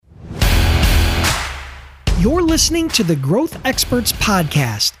You're listening to the Growth Experts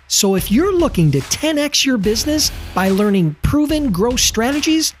Podcast. So if you're looking to 10x your business by learning proven growth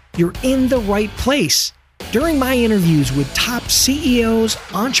strategies, you're in the right place. During my interviews with top CEOs,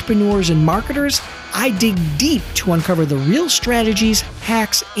 entrepreneurs, and marketers, I dig deep to uncover the real strategies,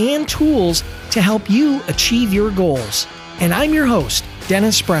 hacks, and tools to help you achieve your goals. And I'm your host,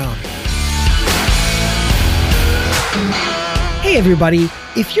 Dennis Brown. Hey everybody,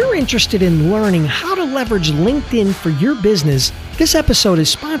 if you're interested in learning how to leverage LinkedIn for your business, this episode is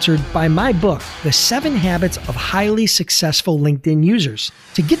sponsored by my book, The 7 Habits of Highly Successful LinkedIn Users.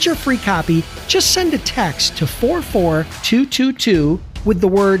 To get your free copy, just send a text to 44222 with the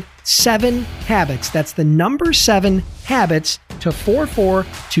word 7 habits. That's the number 7 habits to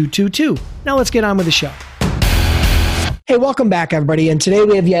 44222. Now let's get on with the show. Hey, welcome back, everybody. And today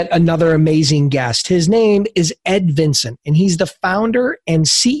we have yet another amazing guest. His name is Ed Vincent, and he's the founder and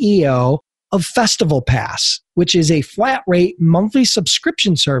CEO of Festival Pass, which is a flat rate monthly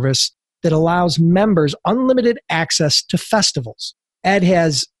subscription service that allows members unlimited access to festivals. Ed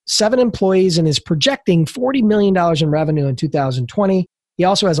has 7 employees and is projecting $40 million in revenue in 2020. He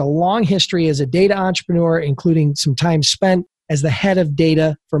also has a long history as a data entrepreneur, including some time spent as the head of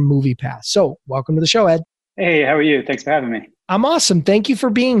data for MoviePass. So welcome to the show, Ed. Hey, how are you? Thanks for having me. I'm awesome. Thank you for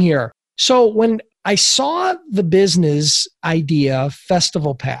being here. So when I saw the business idea,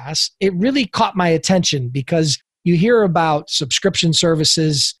 Festival Pass, it really caught my attention because you hear about subscription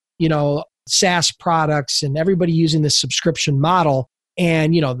services, SaaS products, and everybody using this subscription model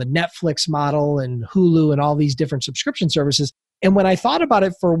and, the Netflix model and Hulu and all these different subscription services. And when I thought about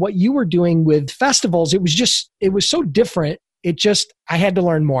it for what you were doing with festivals, it was so different. I had to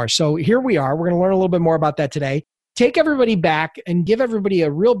learn more. So here we are. We're going to learn a little bit more about that today. Take everybody back and give everybody a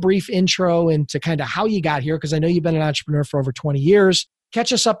real brief intro into kind of how you got here, because I know you've been an entrepreneur for over 20 years.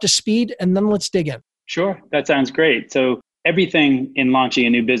 Catch us up to speed, and then let's dig in. Sure. That sounds great. So everything in launching a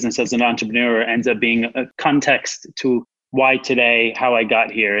new business as an entrepreneur ends up being a context to why today, how I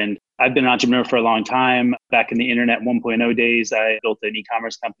got here. And I've been an entrepreneur for a long time. Back in the Internet 1.0 days, I built an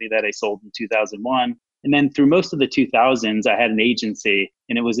e-commerce company that I sold in 2001. And then through most of the 2000s, I had an agency,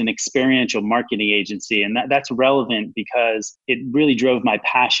 and it was an experiential marketing agency. And that's relevant because it really drove my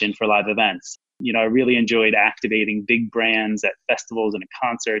passion for live events. I really enjoyed activating big brands at festivals and at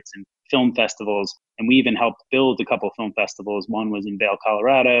concerts and film festivals. And we even helped build a couple of film festivals. One was in Vail,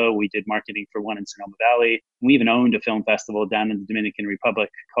 Colorado. We did marketing for one in Sonoma Valley. We even owned a film festival down in the Dominican Republic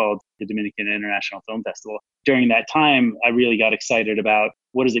called the Dominican International Film Festival. During that time, I really got excited about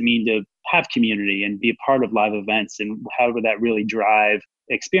what does it mean to have community and be a part of live events, and how would that really drive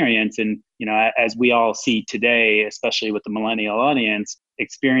experience. And, as we all see today, especially with the millennial audience,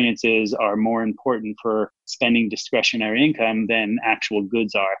 experiences are more important for spending discretionary income than actual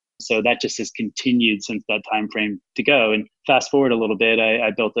goods are. So that just has continued since that time frame to go. And fast forward a little bit,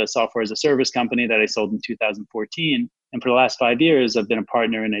 I built a software as a service company that I sold in 2014. And for the last 5 years, I've been a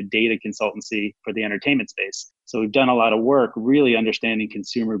partner in a data consultancy for the entertainment space. So we've done a lot of work really understanding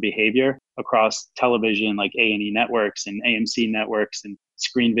consumer behavior across television, like A&E networks and AMC networks and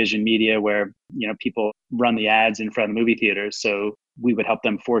Screen Vision Media, where people run the ads in front of movie theaters. So we would help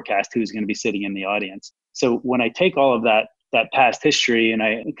them forecast who's going to be sitting in the audience. So when I take all of that past history and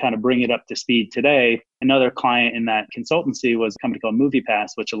I kind of bring it up to speed today, another client in that consultancy was a company called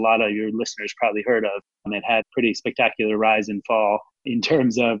MoviePass, which a lot of your listeners probably heard of. And it had pretty spectacular rise and fall in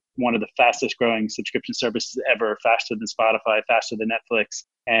terms of one of the fastest growing subscription services ever, faster than Spotify, faster than Netflix.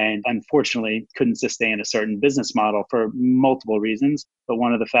 And unfortunately couldn't sustain a certain business model for multiple reasons. But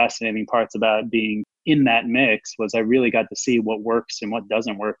one of the fascinating parts about being in that mix was I really got to see what works and what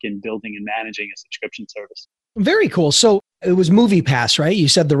doesn't work in building and managing a subscription service. Very cool. So it was MoviePass, right? You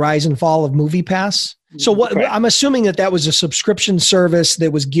said the rise and fall of MoviePass. So what? Correct. I'm assuming that was a subscription service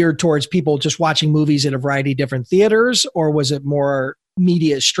that was geared towards people just watching movies at a variety of different theaters, or was it more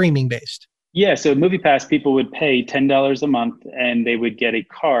media streaming based? Yeah, so MoviePass, people would pay $10 a month and they would get a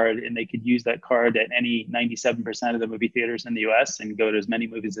card, and they could use that card at any 97% of the movie theaters in the US and go to as many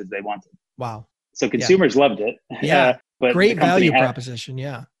movies as they wanted. Wow. So consumers loved it. Yeah. But great value proposition.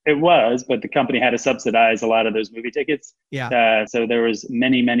 Yeah. It was, but the company had to subsidize a lot of those movie tickets. Yeah. So there was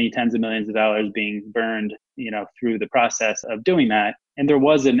many tens of millions of dollars being burned, through the process of doing that. And there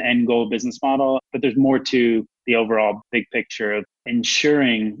was an end goal business model, but there's more to the overall big picture of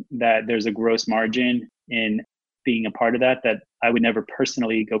ensuring that there's a gross margin in being a part of that I would never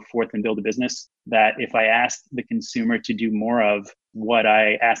personally go forth and build a business, that if I asked the consumer to do more of what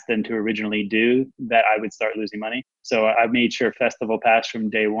I asked them to originally do, that I would start losing money. So I've made sure Festival Pass from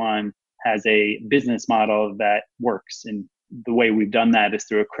day one has a business model that works. And the way we've done that is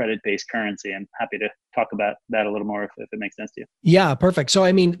through a credit-based currency. I'm happy to talk about that a little more if it makes sense to you. Yeah, perfect. So,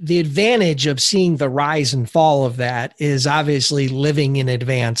 I mean, the advantage of seeing the rise and fall of that is obviously living in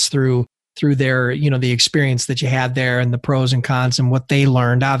advance through their, the experience that you had there and the pros and cons and what they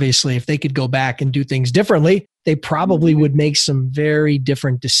learned. Obviously, if they could go back and do things differently, they probably would make some very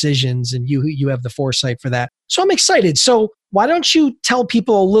different decisions, and you have the foresight for that. So I'm excited. So why don't you tell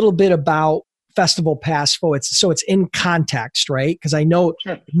people a little bit about Festival Pass so it's in context, right? Because I know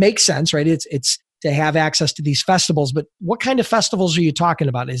it makes sense, right? It's to have access to these festivals, but what kind of festivals are you talking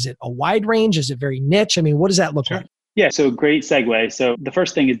about? Is it a wide range? Is it very niche? I mean, what does that look like? Yeah, so great segue. So the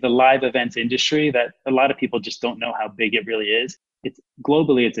first thing is the live events industry that a lot of people just don't know how big it really is.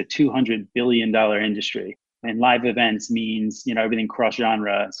 Globally, it's a $200 billion industry. And live events means, everything cross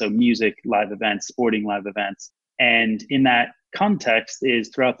genre. So music, live events, sporting live events. And in that context is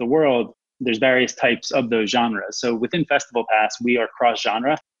throughout the world, there's various types of those genres. So within Festival Pass, we are cross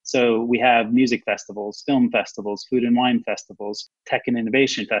genre. So we have music festivals, film festivals, food and wine festivals, tech and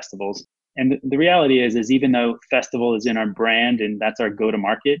innovation festivals. And the reality is even though festival is in our brand and that's our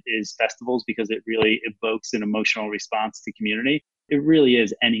go-to-market is festivals because it really evokes an emotional response to community, it really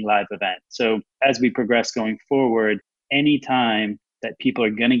is any live event. So as we progress going forward, anytime that people are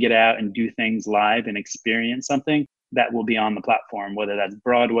going to get out and do things live and experience something, that will be on the platform, whether that's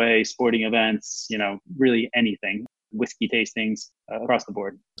Broadway, sporting events, really anything, whiskey tastings across the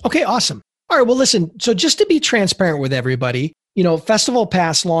board. Okay, awesome. All right, well, listen, so just to be transparent with everybody, Festival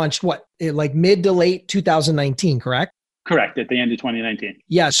Pass launched like mid to late 2019, correct? Correct, at the end of 2019.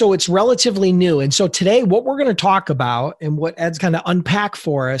 Yeah, so it's relatively new. And so today, what we're going to talk about and what Ed's kind of unpack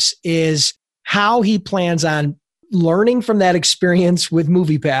for us is how he plans on learning from that experience with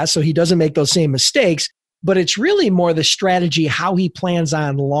MoviePass so he doesn't make those same mistakes. But it's really more the strategy, how he plans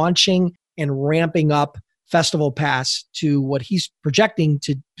on launching and ramping up Festival Pass to what he's projecting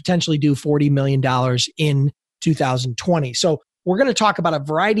to potentially do $40 million in 2020. So we're going to talk about a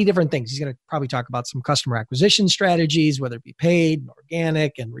variety of different things. He's going to probably talk about some customer acquisition strategies, whether it be paid,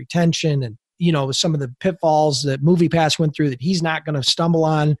 organic, and retention, and some of the pitfalls that MoviePass went through that he's not going to stumble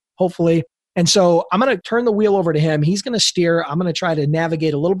on, hopefully. And so I'm going to turn the wheel over to him. He's going to steer. I'm going to try to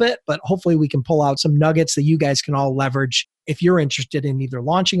navigate a little bit, but hopefully we can pull out some nuggets that you guys can all leverage if you're interested in either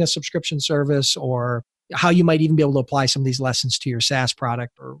launching a subscription service or how you might even be able to apply some of these lessons to your SaaS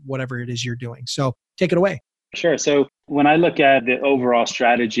product or whatever it is you're doing. So take it away. Sure. So when I look at the overall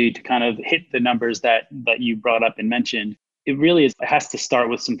strategy to kind of hit the numbers that you brought up and mentioned, it really has to start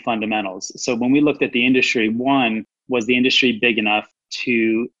with some fundamentals. So when we looked at the industry, one, was the industry big enough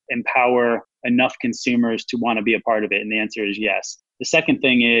to empower enough consumers to want to be a part of it? And the answer is yes. The second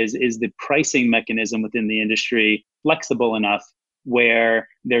thing is the pricing mechanism within the industry flexible enough where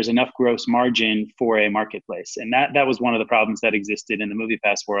there's enough gross margin for a marketplace? And that was one of the problems that existed in the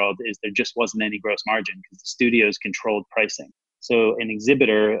MoviePass world is there just wasn't any gross margin because the studios controlled pricing. So an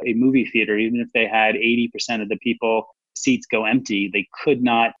exhibitor, a movie theater, even if they had 80% of the seats go empty, they could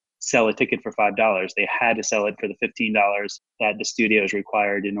not sell a ticket for $5. They had to sell it for the $15 that the studios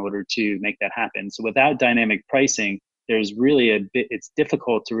required in order to make that happen. So without dynamic pricing, there's really it's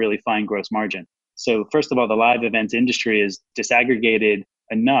difficult to really find gross margin. So first of all, the live events industry is disaggregated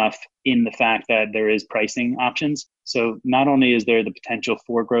enough in the fact that there is pricing options. So not only is there the potential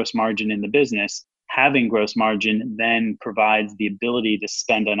for gross margin in the business, having gross margin then provides the ability to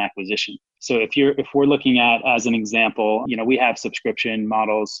spend on acquisition. So if we're looking at, as an example, we have subscription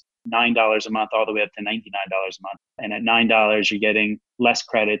models, $9 a month all the way up to $99 a month. And at $9, you're getting less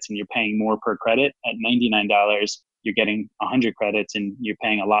credits and you're paying more per credit. At $99, you're getting 100 credits and you're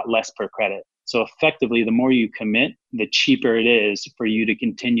paying a lot less per credit. So effectively, the more you commit, the cheaper it is for you to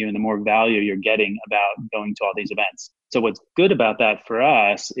continue and the more value you're getting about going to all these events. So what's good about that for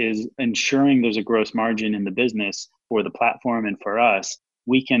us is ensuring there's a gross margin in the business for the platform and for us.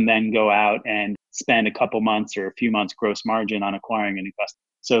 We can then go out and spend a couple months or a few months gross margin on acquiring a new customer.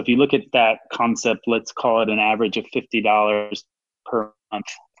 So if you look at that concept, let's call it an average of $50 per month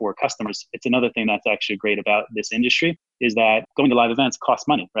for customers. It's another thing that's actually great about this industry is that going to live events costs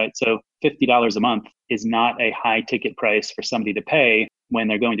money, right? So $50 a month is not a high ticket price for somebody to pay when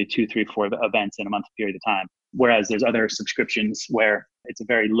they're going to 2, 3, 4 events in a month period of time. Whereas there's other subscriptions where it's a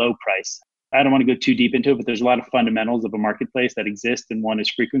very low price. I don't want to go too deep into it, but there's a lot of fundamentals of a marketplace that exist. And one is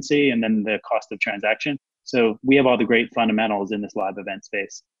frequency and then the cost of transaction. So we have all the great fundamentals in this live event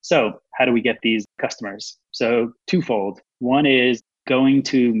space. So how do we get these customers? So twofold. One is going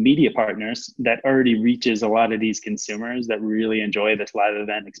to media partners that already reaches a lot of these consumers that really enjoy this live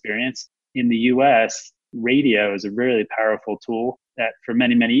event experience. In the US, radio is a really powerful tool that for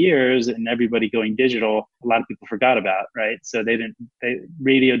many, many years and everybody going digital, a lot of people forgot about, right? So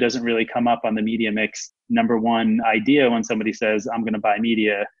radio doesn't really come up on the media mix number one idea when somebody says, I'm going to buy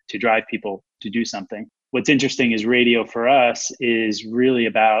media to drive people to do something. What's interesting is radio for us is really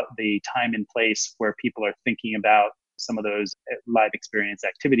about the time and place where people are thinking about some of those live experience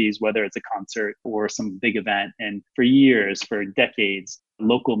activities, whether it's a concert or some big event. And for years, for decades,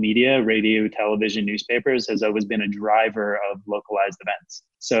 local media, radio, television, newspapers has always been a driver of localized events.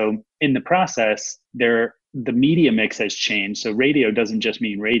 So in the process, the media mix has changed. So radio doesn't just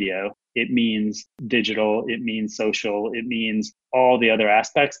mean radio. It means digital, it means social, it means all the other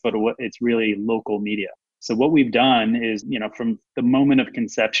aspects, but it's really local media. So what we've done is, from the moment of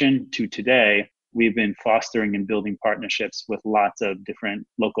conception to today, we've been fostering and building partnerships with lots of different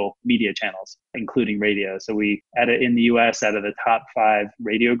local media channels, including radio. So in the US, out of the top 5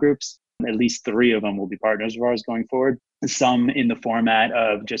 radio groups, at least 3 of them will be partners of ours going forward. Some in the format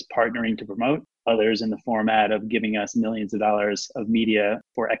of just partnering to promote, others in the format of giving us millions of dollars of media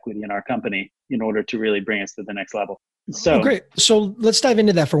for equity in our company in order to really bring us to the next level. So great. So let's dive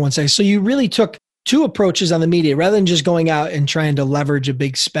into that for one second. So you really took 2 approaches on the media rather than just going out and trying to leverage a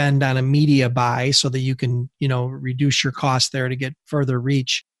big spend on a media buy so that you can, reduce your cost there to get further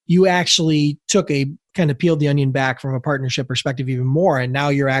reach. You actually took kind of peeled the onion back from a partnership perspective even more. And now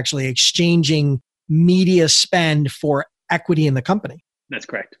you're actually exchanging media spend for equity in the company. That's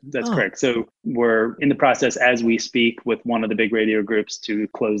correct. That's correct. So we're in the process as we speak with one of the big radio groups to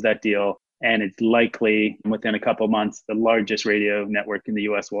close that deal. And it's likely within a couple of months, the largest radio network in the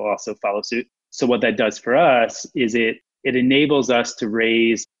US will also follow suit. So what that does for us is it enables us to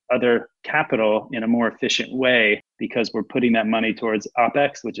raise other capital in a more efficient way because we're putting that money towards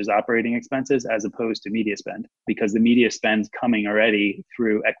OPEX, which is operating expenses, as opposed to media spend, because the media spend's coming already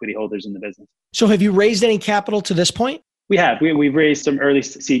through equity holders in the business. So have you raised any capital to this point? We have. We've raised some early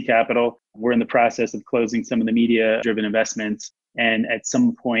seed capital. We're in the process of closing some of the media-driven investments. And at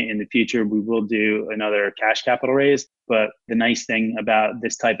some point in the future, we will do another cash capital raise. But the nice thing about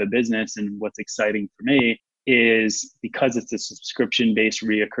this type of business and what's exciting for me is because it's a subscription-based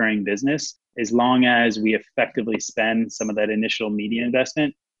reoccurring business, as long as we effectively spend some of that initial media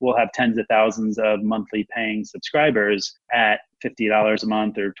investment, we'll have tens of thousands of monthly paying subscribers at $50 a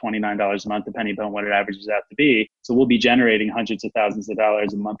month or $29 a month, depending upon what it averages out to be. So we'll be generating hundreds of thousands of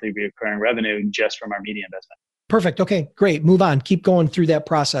dollars of monthly recurring revenue just from our media investment. Perfect. Okay, great. Move on. Keep going through that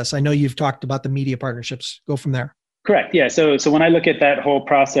process. I know you've talked about the media partnerships. Go from there. Correct. Yeah. So when I look at that whole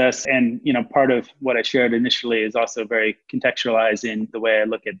process, and part of what I shared initially is also very contextualized in the way I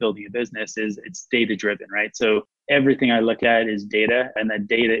look at building a business is it's data driven, right? So everything I look at is data, and that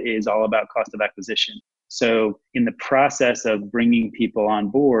data is all about cost of acquisition. So in the process of bringing people on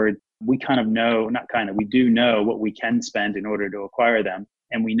board, we do know what we can spend in order to acquire them.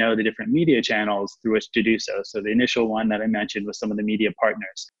 And we know the different media channels through which to do so. So the initial one that I mentioned was some of the media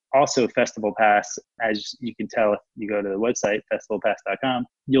partners. Also, Festival Pass, as you can tell if you go to the website, festivalpass.com,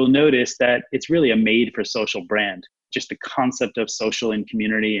 you'll notice that it's really a made for social brand. Just the concept of social and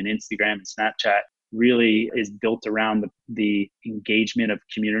community and Instagram and Snapchat really is built around the engagement of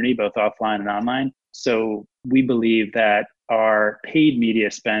community, both offline and online. So we believe that our paid media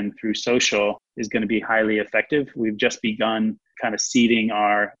spend through social is going to be highly effective. We've just begun kind of seeding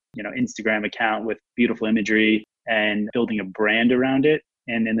our Instagram account with beautiful imagery and building a brand around it.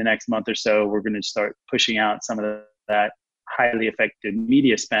 And in the next month or so, we're going to start pushing out some of that highly effective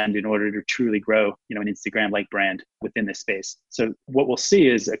media spend in order to truly grow, an Instagram-like brand within this space. So what we'll see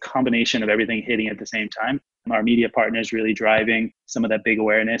is a combination of everything hitting at the same time. Our media partners really driving some of that big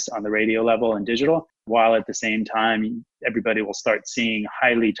awareness on the radio level and digital, while at the same time, everybody will start seeing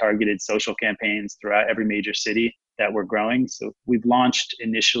highly targeted social campaigns throughout every major city that we're growing. So we've launched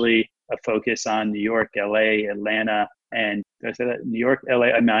initially a focus on New York, LA, Atlanta, and did I say that? New York, LA,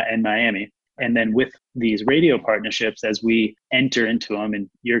 and Miami. And then with these radio partnerships, as we enter into them, and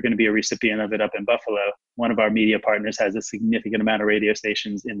you're going to be a recipient of it up in Buffalo, one of our media partners has a significant amount of radio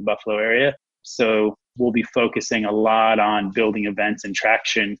stations in the Buffalo area. So we'll be focusing a lot on building events and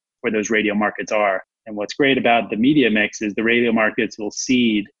traction where those radio markets are. And what's great about the media mix is the radio markets will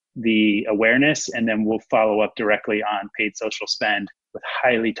seed the awareness, and then we'll follow up directly on paid social spend with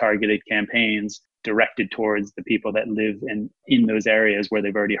highly targeted campaigns directed towards the people that live in those areas where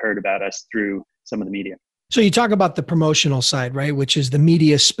they've already heard about us through some of the media. So you talk about the promotional side, right? Which is the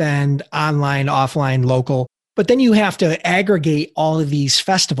media spend, online, offline, local. But then you have to aggregate all of these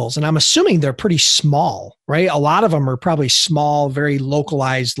festivals. And I'm assuming they're pretty small, right? A lot of them are probably small, very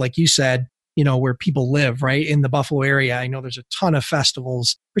localized, like you said, where people live, right? In the Buffalo area. I know there's a ton of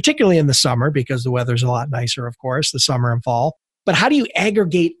festivals, particularly in the summer because the weather's a lot nicer, of course, the summer and fall. But how do you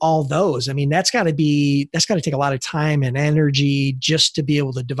aggregate all those? I mean, that's got to take a lot of time and energy just to be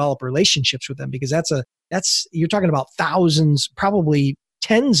able to develop relationships with them, because you're talking about thousands, probably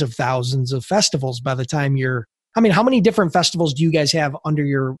tens of thousands of festivals by the time how many different festivals do you guys have under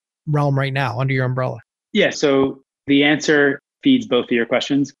your realm right now, under your umbrella? Yeah. So the answer feeds both of your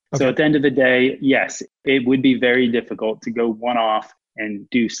questions. Okay. So at the end of the day, yes, it would be very difficult to go one-off and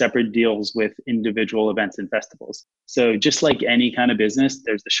do separate deals with individual events and festivals. So just like any kind of business,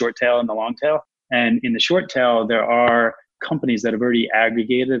 there's the short tail and the long tail. And in the short tail, there are companies that have already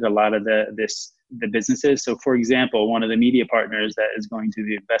aggregated a lot of the businesses. So for example, one of the media partners that is going to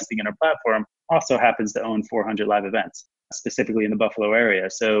be investing in our platform also happens to own 400 live events, specifically in the Buffalo area.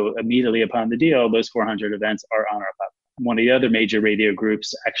 So immediately upon the deal, those 400 events are on our platform. One of the other major radio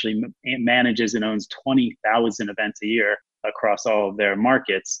groups actually manages and owns 20,000 events a year across all of their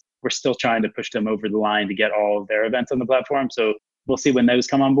markets. We're still trying to push them over the line to get all of their events on the platform. So we'll see when those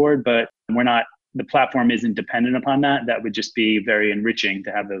come on board, but the platform isn't dependent upon that. That would just be very enriching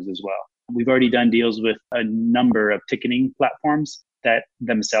to have those as well. We've already done deals with a number of ticketing platforms that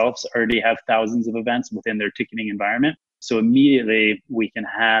themselves already have thousands of events within their ticketing environment. So immediately we can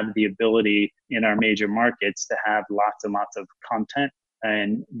have the ability in our major markets to have lots and lots of content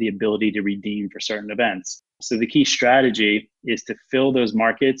and the ability to redeem for certain events. So the key strategy is to fill those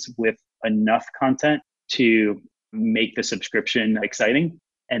markets with enough content to make the subscription exciting,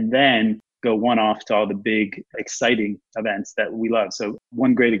 and then go one-off to all the big, exciting events that we love. So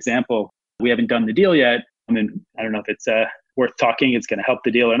one great example, we haven't done the deal yet. I mean, I don't know if it's worth talking. It's going to help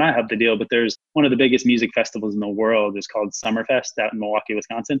the deal or not help the deal, but there's one of the biggest music festivals in the world is called Summerfest out in Milwaukee,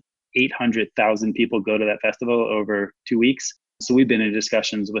 Wisconsin. 800,000 people go to that festival over 2 weeks. So we've been in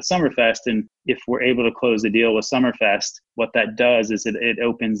discussions with Summerfest, and if we're able to close the deal with Summerfest, what that does is it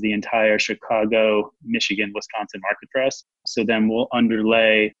opens the entire Chicago, Michigan, Wisconsin market for us. So then we'll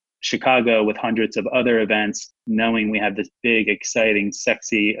underlay Chicago with hundreds of other events, knowing we have this big, exciting,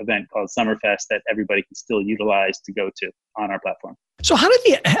 sexy event called Summerfest that everybody can still utilize to go to on our platform. So help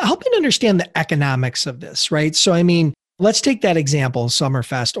me understand the economics of this, right? So, I mean, let's take that example,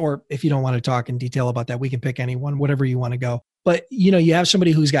 Summerfest, or if you don't want to talk in detail about that, we can pick anyone, whatever you want to go. But, you have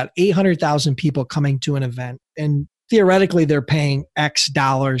somebody who's got 800,000 people coming to an event, and theoretically they're paying X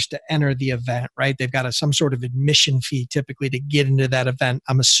dollars to enter the event, right? They've got some sort of admission fee typically to get into that event,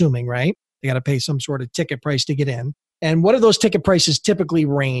 I'm assuming, right? They got to pay some sort of ticket price to get in. And what do those ticket prices typically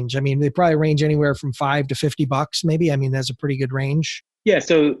range? I mean, they probably range anywhere from $5 to $50 maybe. I mean, that's a pretty good range. Yeah,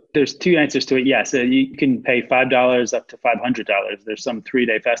 so there's two answers to it. Yeah, so you can pay $5 up to $500. There's some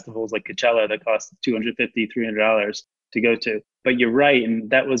 3-day festivals like Coachella that cost $250, $300 to go to. But you're right, and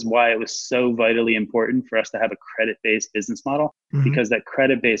that was why it was so vitally important for us to have a credit-based business model, because that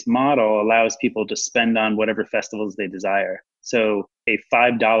credit-based model allows people to spend on whatever festivals they desire. So a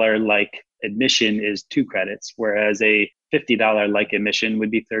 $5 like admission is 2 credits, whereas a $50 like admission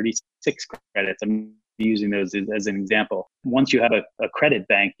would be 36 credits. I'm using those as an example. Once you have a credit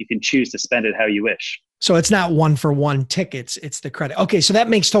bank, you can choose to spend it how you wish. So it's not 1-for-1 tickets, it's the credit. Okay, so that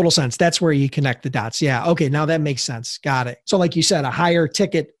makes total sense. That's where you connect the dots. Yeah, okay, now that makes sense. Got it. So like you said, a higher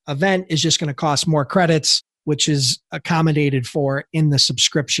ticket event is just going to cost more credits, which is accommodated for in the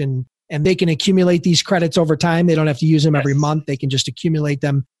subscription. And they can accumulate these credits over time. They don't have to use them every month. They can just accumulate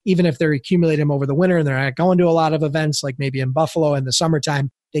them. Even if they're accumulating them over the winter and they're not going to a lot of events, like maybe in Buffalo in the summertime,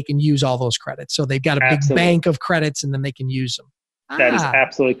 they can use all those credits. So they've got a big bank of credits and then they can use them. That is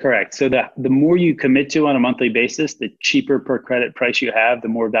absolutely correct. So the more you commit to on a monthly basis, the cheaper per credit price you have, the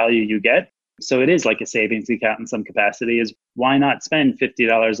more value you get. So it is like a savings account in some capacity. Is why not spend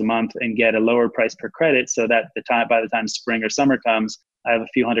 $50 a month and get a lower price per credit so that by the time spring or summer comes, I have a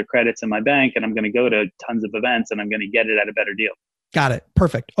few hundred credits in my bank and I'm going to go to tons of events and I'm going to get it at a better deal. Got it.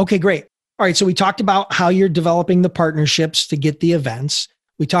 Perfect. Okay, great. All right. So we talked about how you're developing the partnerships to get the events.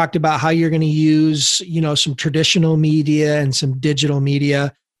 We talked about how you're going to use, some traditional media and some digital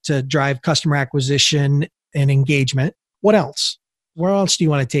media to drive customer acquisition and engagement. What else? Where else do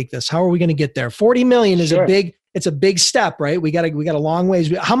you want to take this? How are we going to get there? 40 million is it's a big step, right? We got a long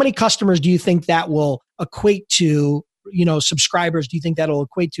ways. How many customers do you think that will equate to, subscribers do you think that'll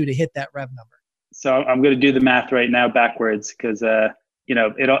equate to hit that rev number? So I'm going to do the math right now backwards because,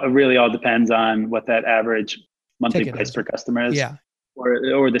 it really all depends on what that average monthly price per customer is. Yeah.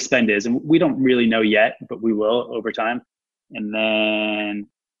 Or the spend is. And we don't really know yet, but we will over time. And then,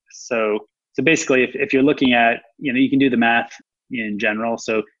 so basically if you're looking at, you can do the math in general.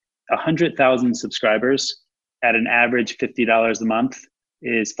 So 100,000 subscribers at an average $50 a month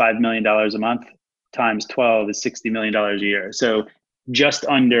is $5 million a month, times 12 is $60 million a year. So just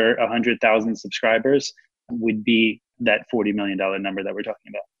under 100,000 subscribers would be that $40 million number that we're talking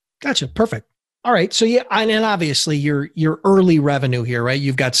about. Gotcha. Perfect. All right. So yeah, and obviously you're early revenue here, right?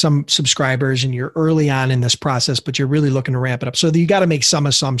 You've got some subscribers and you're early on in this process, but you're really looking to ramp it up. So you got to make some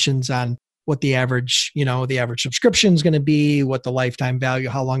assumptions on what the average subscription is going to be, what the lifetime value,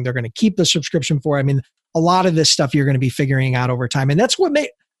 how long they're going to keep the subscription for. I mean, a lot of this stuff you're going to be figuring out over time. And that's what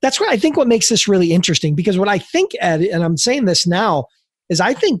I think what makes this really interesting, because what I think, Ed, and I'm saying this now, is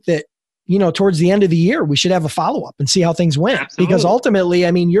I think that, towards the end of the year, we should have a follow-up and see how things went. Absolutely. Because ultimately,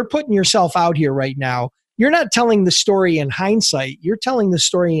 I mean, you're putting yourself out here right now. You're not telling the story in hindsight. You're telling the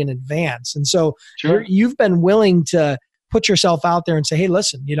story in advance. And so you've been willing to put yourself out there and say, hey,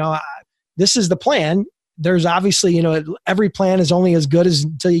 listen, this is the plan. There's obviously, every plan is only as good as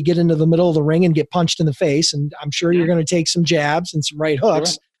until you get into the middle of the ring and get punched in the face. And I'm sure you're going to take some jabs and some right hooks.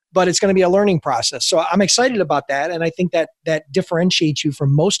 Sure. But it's going to be a learning process. So I'm excited about that. And I think that differentiates you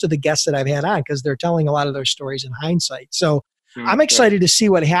from most of the guests that I've had on, because they're telling a lot of their stories in hindsight. So I'm excited to see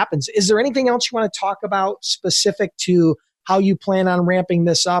what happens. Is there anything else you want to talk about specific to how you plan on ramping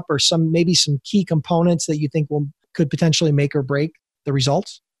this up, or maybe some key components that you think could potentially make or break the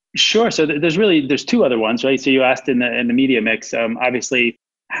results? Sure. So there's two other ones, right? So you asked in the media mix. Obviously,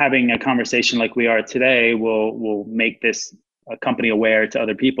 having a conversation like we are today will make this a company aware to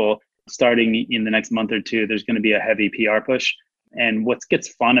other people. Starting in the next month or two, there's going to be a heavy PR push. And what gets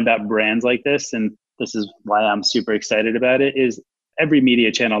fun about brands like this, and this is why I'm super excited about it, is every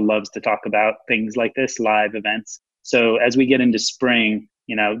media channel loves to talk about things like this, live events. So as we get into spring,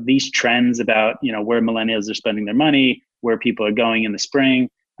 these trends about, where millennials are spending their money, where people are going in the spring,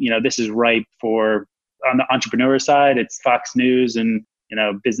 this is ripe for, on the entrepreneur side, it's Fox News and,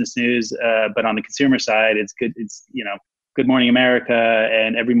 business news. But on the consumer side, it's good. It's, Good Morning America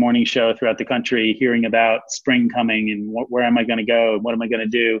and every morning show throughout the country hearing about spring coming and where am I going to go and what am I going to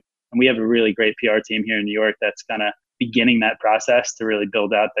do? And we have a really great PR team here in New York that's kind of beginning that process to really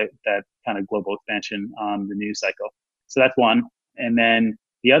build out that kind of global expansion on the news cycle. So that's one. And then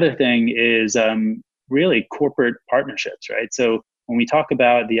the other thing is really corporate partnerships, right? So when we talk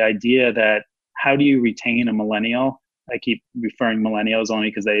about the idea that how do you retain a millennial? I keep referring millennials only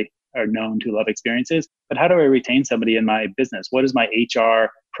because they are known to love experiences, but how do I retain somebody in my business? What is my HR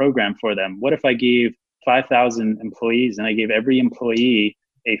program for them? What if I gave 5,000 employees and I gave every employee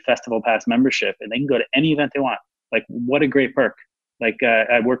a Festival Pass membership and they can go to any event they want? Like, what a great perk. Like,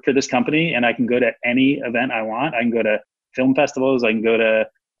 I work for this company and I can go to any event I want. I can go to film festivals. I can go to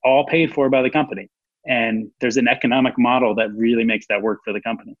all paid for by the company. And there's an economic model that really makes that work for the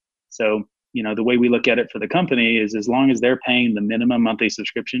company. So the way we look at it for the company is as long as they're paying the minimum monthly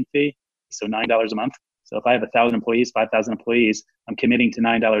subscription fee, so $9 a month. So if I have 1,000 employees, 5,000 employees, I'm committing to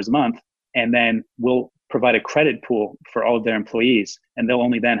 $9 a month. And then we'll provide a credit pool for all of their employees. And they'll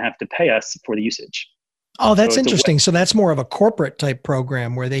only then have to pay us for the usage. Oh, that's interesting. So that's more of a corporate type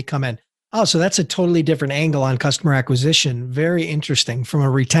program where they come in. Oh, so that's a totally different angle on customer acquisition. Very interesting from a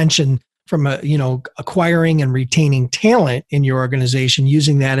retention, from acquiring and retaining talent in your organization,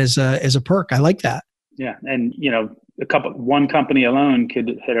 using that as a perk. I like that. Yeah. And, one company alone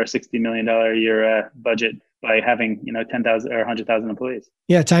could hit our $60 million a year budget by having, 10,000 or 100,000 employees.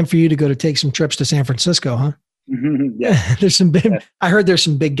 Yeah. Time for you to take some trips to San Francisco, huh? Yeah. There's some big, I heard there's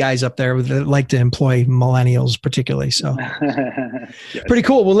some big guys up there that like to employ millennials particularly. So yes. Pretty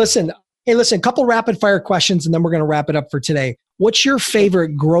cool. Well, listen, a couple rapid fire questions and then we're going to wrap it up for today. What's your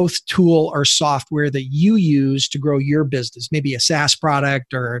favorite growth tool or software that you use to grow your business? Maybe a SaaS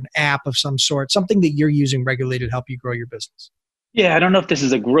product or an app of some sort, something that you're using regularly to help you grow your business. Yeah, I don't know if this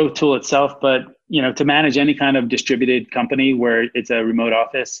is a growth tool itself, but to manage any kind of distributed company where it's a remote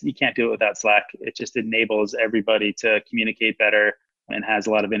office, you can't do it without Slack. It just enables everybody to communicate better and has a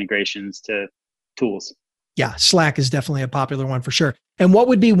lot of integrations to tools. Yeah, Slack is definitely a popular one for sure. And what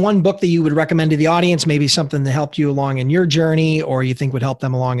would be one book that you would recommend to the audience? Maybe something that helped you along in your journey or you think would help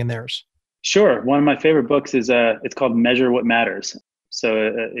them along in theirs? Sure. One of my favorite books is it's called Measure What Matters.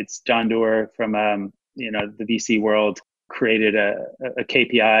 So it's John Doerr from the VC world created a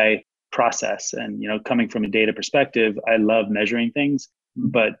KPI process. And coming from a data perspective, I love measuring things.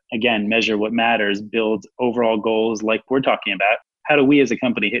 But again, Measure What Matters builds overall goals like we're talking about. How do we as a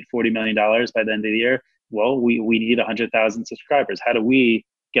company hit $40 million by the end of the year? Well, we need 100,000 subscribers. How do we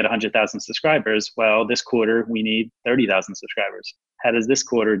get 100,000 subscribers? Well, this quarter, we need 30,000 subscribers. How does this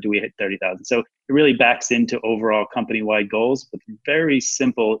quarter do we hit 30,000? So it really backs into overall company-wide goals, but very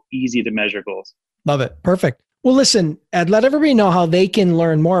simple, easy to measure goals. Love it. Perfect. Well, listen, Ed, let everybody know how they can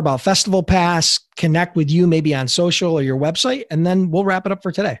learn more about Festival Pass, connect with you maybe on social or your website, and then we'll wrap it up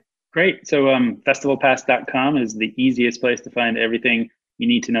for today. Great. So festivalpass.com is the easiest place to find everything you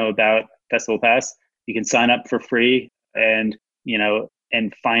need to know about Festival Pass. You can sign up for free and,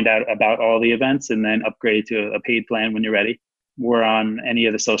 and find out about all the events and then upgrade to a paid plan when you're ready. We're on any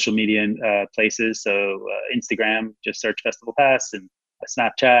of the social media places. So Instagram, just search Festival Pass, and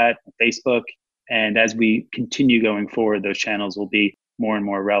Snapchat, Facebook. And as we continue going forward, those channels will be more and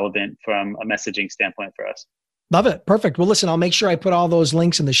more relevant from a messaging standpoint for us. Love it. Perfect. Well, listen, I'll make sure I put all those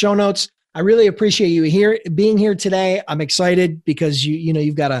links in the show notes. I really appreciate you being here today. I'm excited because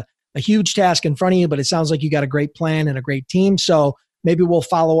you've got a huge task in front of you, but it sounds like you got a great plan and a great team. So maybe we'll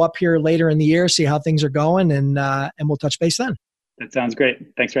follow up here later in the year, see how things are going, and we'll touch base then. That sounds great.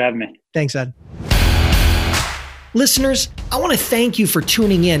 Thanks for having me. Thanks, Ed. Listeners, I want to thank you for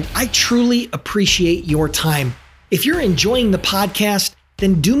tuning in. I truly appreciate your time. If you're enjoying the podcast,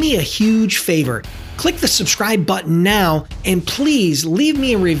 then do me a huge favor. Click the subscribe button now, and please leave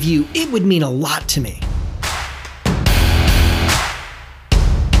me a review. It would mean a lot to me.